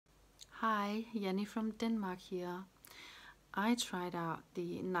Hi, Jenny from Denmark here. I tried out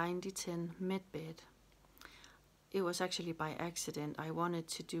the 9010 MedBed. It was actually by accident. I wanted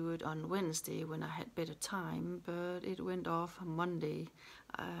to do it on Wednesday when I had better time, but it went off Monday.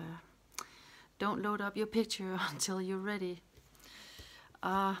 Don't load up your picture until you're ready.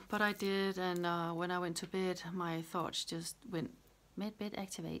 But I did, and when I went to bed, my thoughts just went, MedBed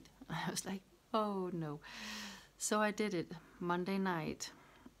activate. I was like, oh no. So I did it Monday night.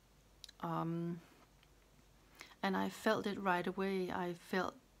 And I felt it right away. I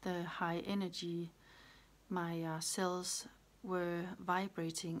felt the high energy. My cells were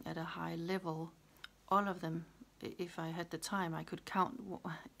vibrating at a high level. All of them. If I had the time, I could count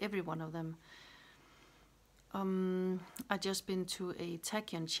every one of them. I just been to a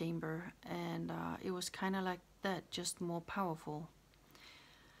tachyon chamber, and it was kind of like that, just more powerful.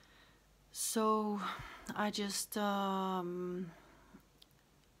 So I just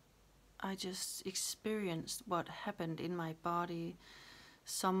experienced what happened in my body.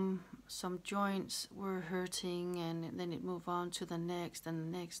 Some joints were hurting, and then it moved on to the next and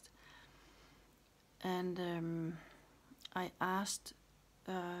the next. And I asked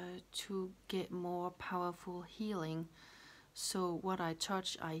to get more powerful healing. So what I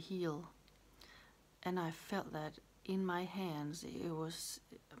touch, I heal. And I felt that in my hands. It was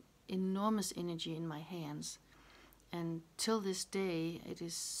enormous energy in my hands. And till this day, it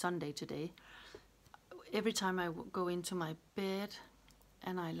is Sunday today, every time I go into my bed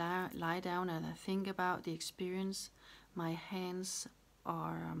and I lie down and I think about the experience, my hands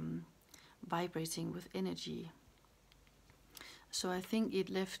are vibrating with energy. So I think it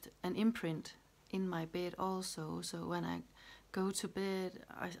left an imprint in my bed also. So when I go to bed,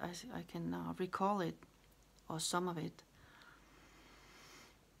 I can recall it, or some of it.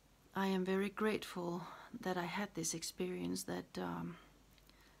 I am very grateful that I had this experience, that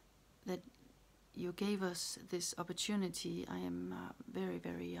you gave us this opportunity. I am very,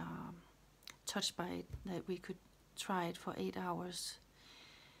 very touched by it, that we could try it for 8 hours.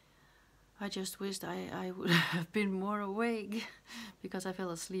 I just wished I would have been more awake because I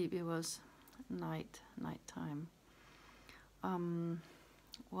fell asleep. It was night time.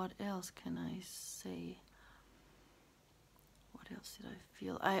 What else can I say? What else did I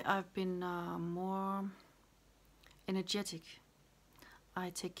feel? I've been more energetic. I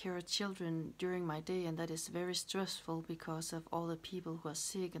take care of children during my day, and that is very stressful because of all the people who are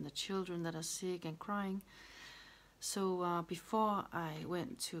sick and the children that are sick and crying. So before I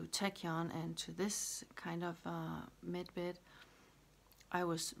went to tachyon and to this kind of MedBed, I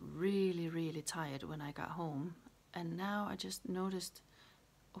was really, really tired when I got home. And now I just noticed,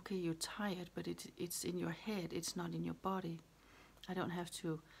 okay, you're tired, but it's in your head, it's not in your body. I don't have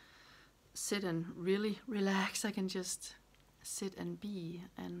to sit and really relax. I can just sit and be.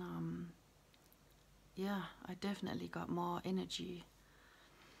 And yeah, I definitely got more energy.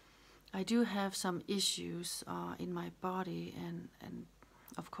 I do have some issues in my body, and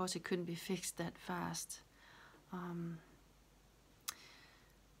of course it couldn't be fixed that fast.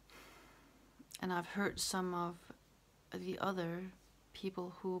 And I've heard some of the other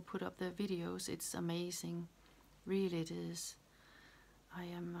people who put up their videos. It's amazing, really it is. I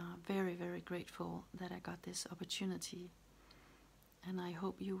am very, very grateful that I got this opportunity, and I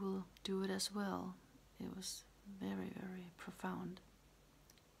hope you will do it as well. It was very, very profound.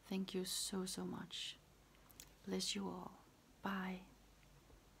 Thank you so, so much. Bless you all. Bye.